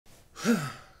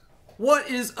What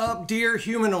is up, dear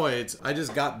humanoids? I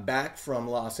just got back from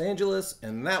Los Angeles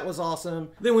and that was awesome.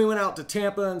 Then we went out to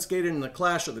Tampa and skated in the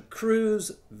Clash of the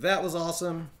Cruise. That was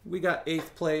awesome. We got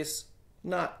 8th place.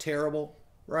 Not terrible,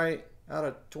 right? Out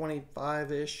of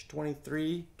 25-ish,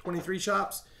 23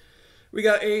 shops. We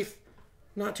got 8th.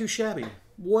 Not too shabby.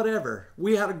 Whatever.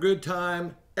 We had a good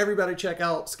time. Everybody check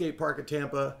out Skate Park at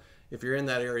Tampa. If you're in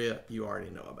that area, you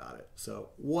already know about it. So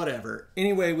whatever.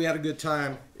 Anyway, we had a good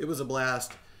time. It was a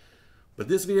blast. But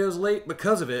this video is late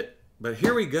because of it. But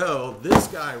here we go. This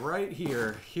guy right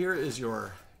here. Here is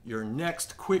your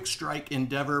next quick strike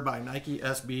endeavor by Nike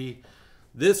SB.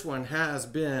 This one has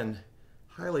been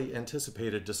highly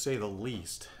anticipated, to say the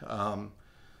least.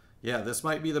 Yeah, this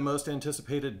might be the most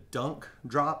anticipated dunk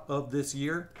drop of this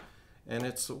year. And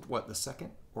it's, what, the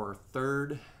second or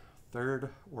third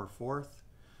or fourth?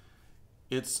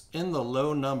 It's in the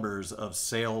low numbers of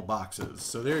sale boxes.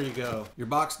 So there you go. Your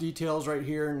box details right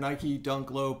here. Nike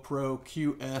Dunk Low Pro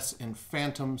QS in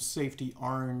Phantom Safety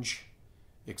Orange,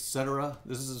 etc.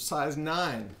 This is a size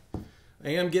 9. I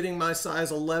am getting my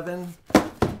size 11.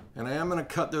 And I am going to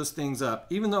cut those things up.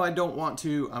 Even though I don't want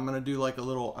to, I'm going to do like a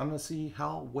little, I'm going to see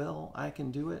how well I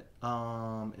can do it.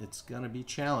 It's going to be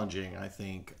challenging, I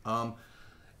think.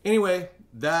 Anyway,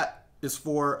 that is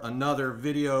for another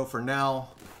video. For now,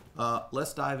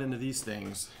 let's dive into these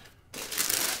things.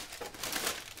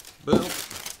 Boom.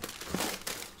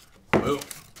 Boom.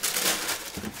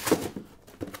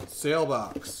 Sale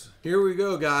box. Here we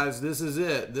go, guys. This is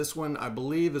it. This one, I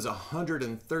believe, is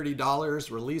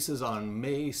 $130. Releases on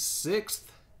May 6th.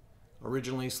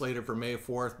 Originally slated for May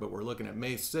 4th, but we're looking at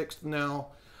May 6th now.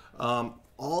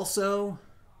 Also,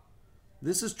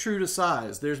 this is true to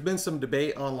size. There's been some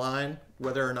debate online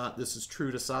whether or not this is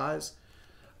true to size.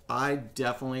 I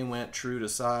definitely went true to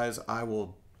size.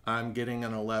 I'm getting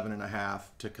an 11.5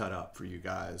 to cut up for you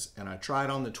guys. And I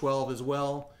tried on the 12 as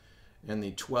well. And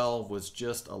the 12 was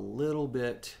just a little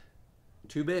bit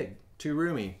too big, too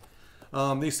roomy.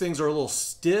 These things are a little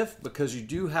stiff because you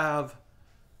do have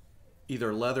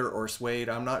either leather or suede.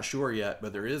 I'm not sure yet,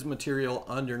 but there is material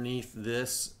underneath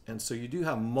this. And so you do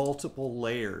have multiple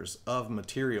layers of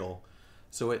material.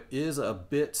 So it is a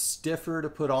bit stiffer to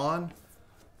put on.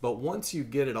 But once you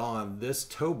get it on, this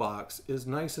toe box is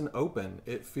nice and open.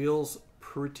 It feels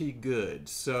pretty good.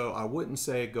 So I wouldn't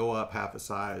say go up half a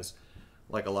size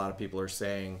like a lot of people are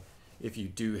saying. If you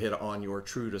do hit on your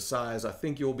true to size, I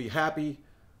think you'll be happy.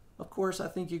 Of course, I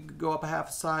think you could go up a half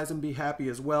a size and be happy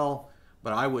as well,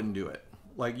 but I wouldn't do it.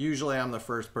 Like usually I'm the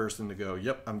first person to go,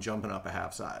 yep, I'm jumping up a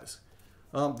half size.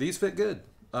 These fit good.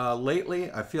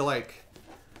 Lately, I feel like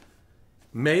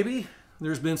maybe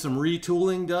there's been some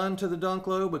retooling done to the Dunk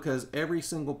Low because every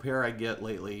single pair I get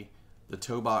lately, the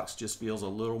toe box just feels a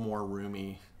little more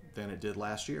roomy than it did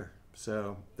last year.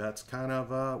 So that's kind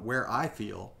of where I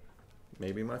feel.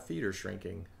 Maybe my feet are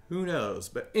shrinking. Who knows?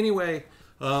 But anyway,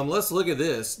 let's look at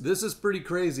this. This is pretty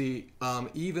crazy.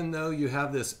 Even though you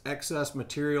have this excess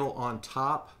material on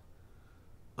top,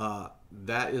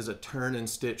 that is a turn and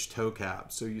stitch toe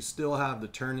cap. So you still have the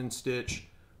turn and stitch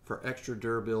for extra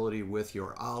durability with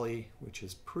your ollie, which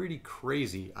is pretty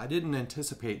crazy. I didn't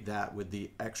anticipate that with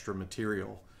the extra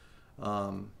material.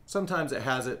 Sometimes it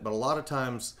has it, but a lot of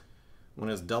times when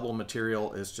it's double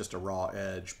material, it's just a raw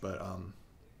edge. But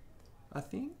I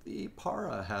think the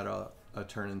Para had a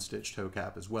turn and stitch toe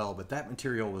cap as well, but that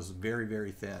material was very,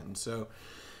 very thin. So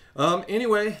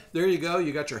anyway, there you go.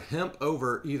 You got your hemp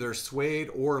over either suede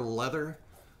or leather.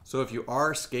 So if you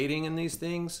are skating in these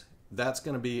things, that's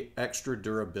going to be extra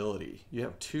durability. You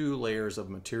have 2 layers of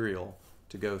material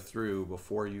to go through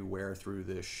before you wear through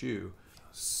this shoe.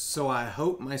 So I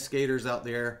hope my skaters out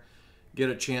there get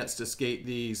a chance to skate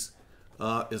these.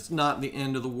 It's not the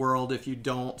end of the world if you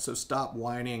don't, so stop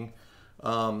whining.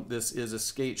 This is a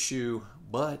skate shoe,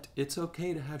 but it's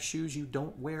okay to have shoes you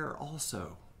don't wear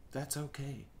also. That's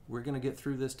okay. We're going to get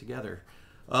through this together.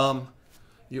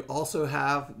 You also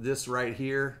have this right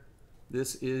here.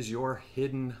 This is your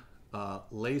hidden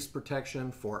lace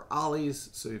protection for ollies.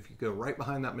 So if you go right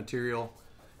behind that material,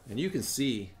 and you can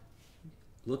see,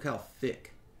 look how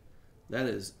thick. That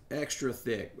is extra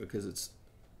thick because it's,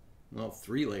 well,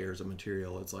 3 layers of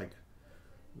material. It's like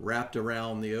wrapped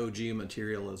around the OG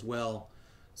material as well.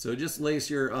 So just lace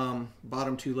your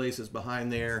bottom 2 laces behind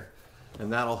there,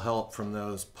 and that'll help from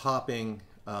those popping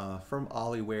from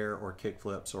ollie wear or kick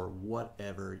flips or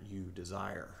whatever you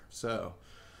desire. So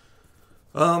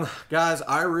guys,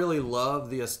 I really love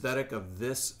the aesthetic of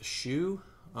this shoe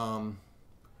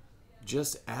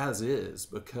just as is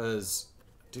because,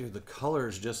 dude, the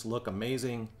colors just look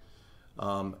amazing.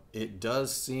 It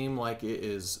does seem like it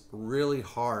is really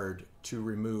hard to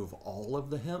remove all of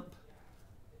the hemp,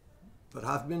 but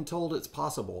I've been told it's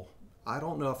possible. I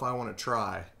don't know if I want to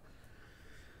try,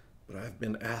 but I've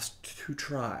been asked to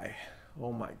try.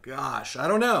 Oh my gosh, I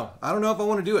don't know. I don't know if I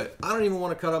want to do it. I don't even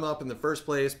want to cut them up in the first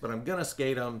place, but I'm gonna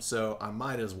skate them, so I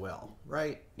might as well,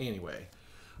 right? Anyway,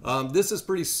 this is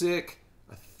pretty sick.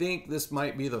 I think this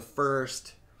might be the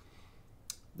first.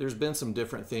 There's been some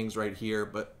different things right here,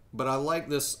 but I like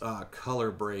this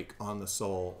color break on the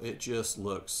sole. It just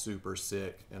looks super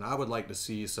sick, and I would like to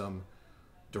see some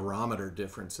durometer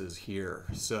differences here.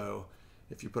 So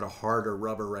if you put a harder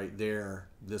rubber right there,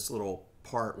 this little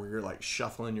part where you're like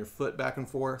shuffling your foot back and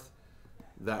forth,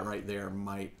 that right there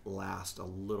might last a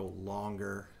little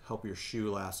longer, help your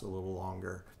shoe last a little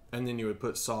longer. And then you would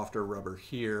put softer rubber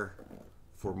here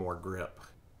for more grip.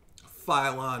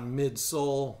 Phylon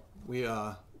midsole, we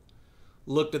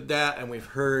looked at that, and we've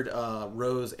heard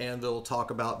Rose Anvil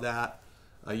talk about that.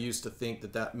 I used to think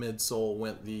that that midsole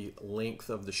went the length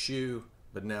of the shoe,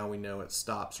 but now we know it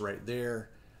stops right there,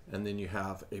 and then you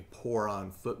have a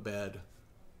pour-on footbed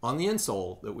on the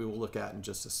insole that we will look at in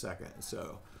just a second.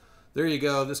 So there you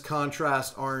go. This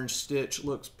contrast orange stitch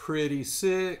looks pretty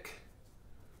sick,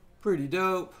 pretty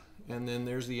dope. And then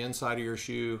there's the inside of your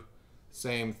shoe,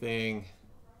 same thing,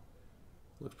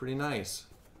 looks pretty nice.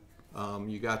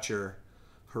 You got your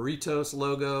Jarritos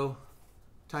logo,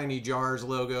 Tiny Jars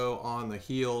logo on the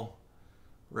heel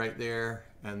right there,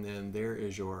 and then there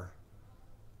is your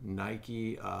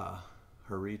Nike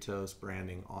Jarritos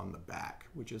branding on the back,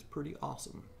 which is pretty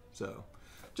awesome. So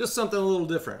just something a little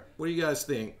different. What do you guys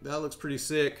think? That looks pretty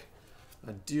sick.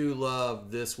 I do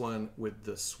love this one with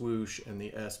the swoosh and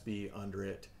the SB under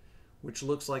it, which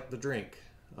looks like the drink,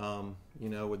 you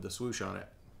know, with the swoosh on it,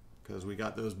 because we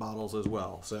got those bottles as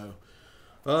well. So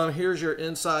here's your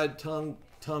inside tongue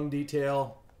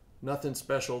detail. Nothing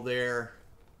special there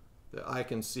that I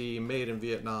can see, made in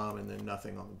Vietnam, and then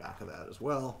nothing on the back of that as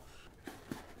well.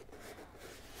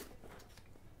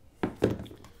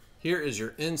 Here is your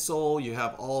insole. You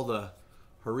have all the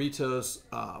Jarritos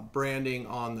branding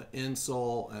on the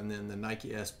insole, and then the Nike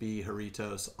SB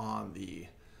Jarritos on the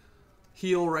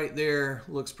heel right there.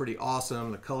 Looks pretty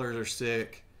awesome. The colors are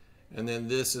sick. And then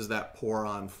this is that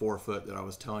pour-on forefoot that I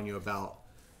was telling you about.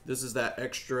 This is that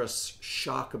extra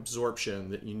shock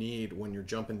absorption that you need when you're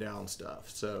jumping down stuff.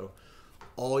 So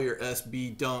all your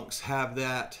SB dunks have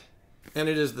that, and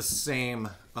it is the same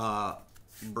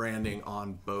branding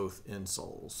on both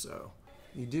insoles. So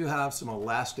you do have some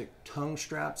elastic tongue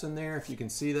straps in there, if you can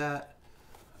see that.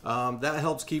 That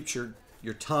helps keep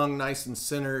your tongue nice and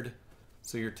centered,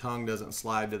 so your tongue doesn't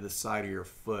slide to the side of your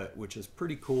foot, which is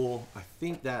pretty cool. I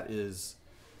think that is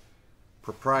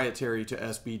proprietary to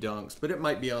SB dunks, but it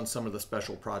might be on some of the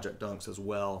special project dunks as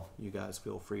well. You guys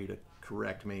feel free to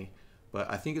correct me, but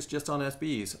I think it's just on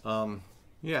SBs.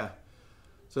 Yeah,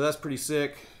 so that's pretty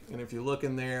sick. And if you look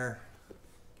in there,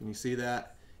 can you see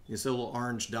that? You see a little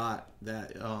orange dot?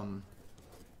 That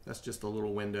that's just a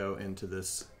little window into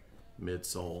this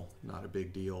midsole. Not a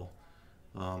big deal.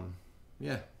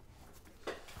 Yeah,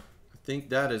 I think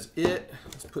that is it.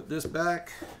 Let's put this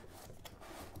back.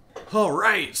 All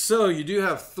right, so you do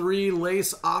have 3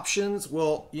 lace options.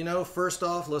 Well, you know, first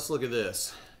off, let's look at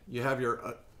this. You have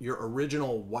your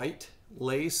original white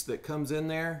lace that comes in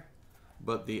there,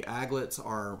 but the aglets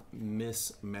are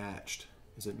mismatched.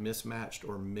 Is it mismatched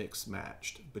or mix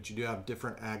matched? But you do have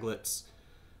different aglets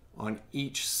on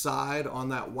each side on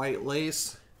that white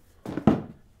lace.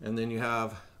 And then you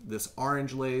have this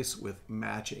orange lace with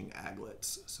matching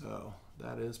aglets. So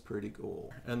that is pretty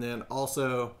cool. And then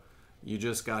also you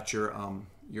just got your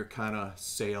kind of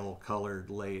sail colored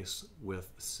lace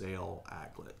with sail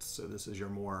aglets. So this is your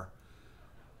more,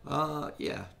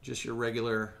 yeah, just your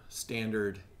regular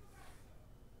standard.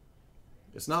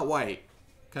 It's not white,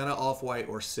 kind of off-white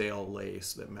or sail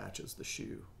lace that matches the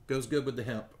shoe. Goes good with the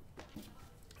hemp.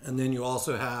 And then you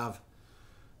also have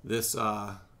this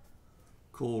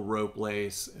cool rope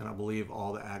lace, and I believe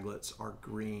all the aglets are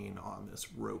green on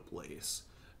this rope lace.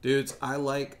 Dudes, I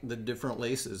like the different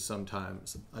laces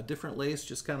sometimes. A different lace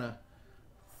just kind of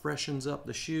freshens up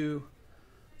the shoe.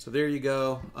 So there you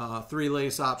go, 3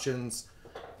 lace options.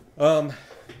 We're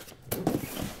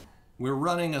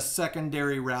running a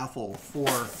secondary raffle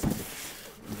for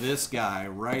this guy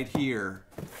right here.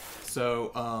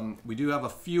 So we do have a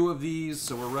few of these,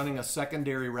 so we're running a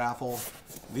secondary raffle.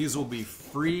 These will be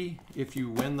free if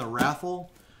you win the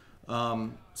raffle.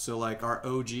 So like our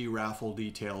OG raffle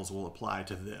details will apply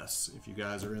to this, if you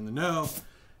guys are in the know.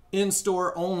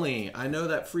 In-store only. I know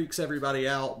that freaks everybody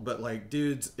out, but like,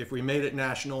 dudes, if we made it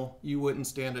national, you wouldn't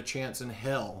stand a chance in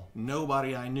hell.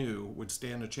 Nobody I knew would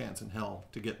stand a chance in hell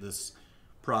to get this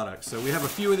products. So we have a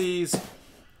few of these.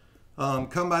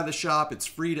 Come by the shop. It's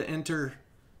free to enter.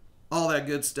 All that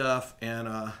good stuff. And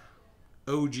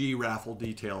OG raffle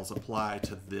details apply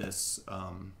to this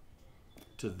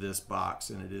box,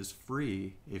 and it is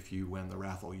free if you win the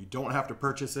raffle. You don't have to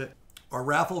purchase it. Our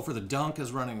raffle for the dunk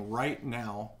is running right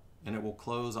now, and it will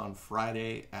close on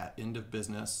Friday at end of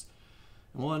business.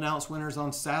 And we'll announce winners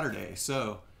on Saturday.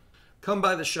 So come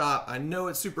by the shop. I know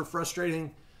it's super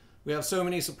frustrating. We have so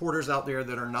many supporters out there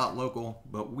that are not local,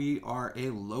 but we are a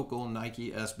local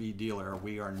Nike SB dealer.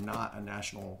 We are not a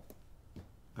national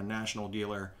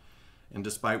dealer. And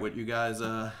despite what you guys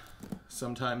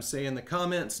sometimes say in the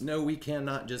comments, no, we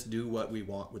cannot just do what we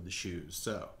want with the shoes.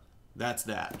 So that's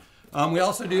that. We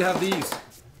also do have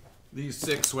these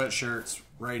 6 sweatshirts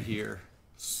right here.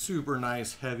 Super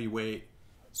nice heavyweight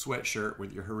sweatshirt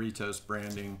with your Jarritos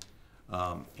branding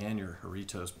and your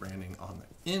Jarritos branding on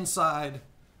the inside.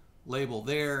 Label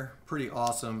there, pretty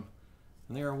awesome.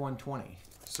 And they are $120.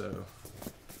 So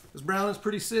this brown is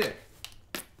pretty sick.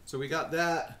 So we got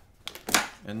that.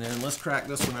 And then let's crack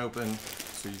this one open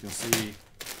so you can see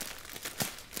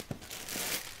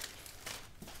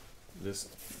this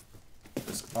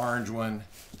orange one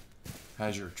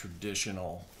has your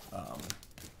traditional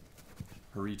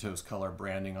Jarritos color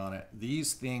branding on it.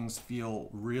 These things feel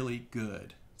really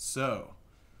good. So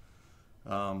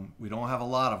we don't have a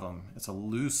lot of them. It's a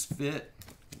loose fit.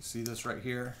 You see this right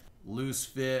here? Loose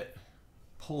fit,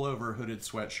 pullover hooded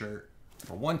sweatshirt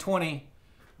for $120.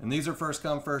 And these are first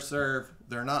come, first serve.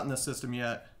 They're not in the system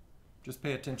yet. Just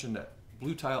pay attention to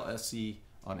Blue Tile SC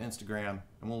on Instagram,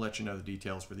 and we'll let you know the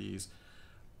details for these.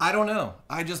 I don't know.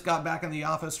 I just got back in the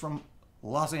office from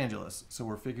Los Angeles, so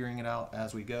we're figuring it out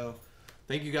as we go.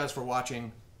 Thank you guys for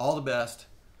watching. All the best.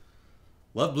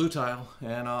 Love Blue Tile,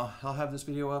 and I'll have this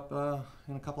video up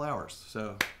in a couple hours.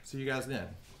 So see you guys then.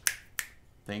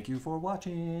 Thank you for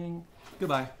watching.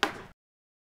 Goodbye.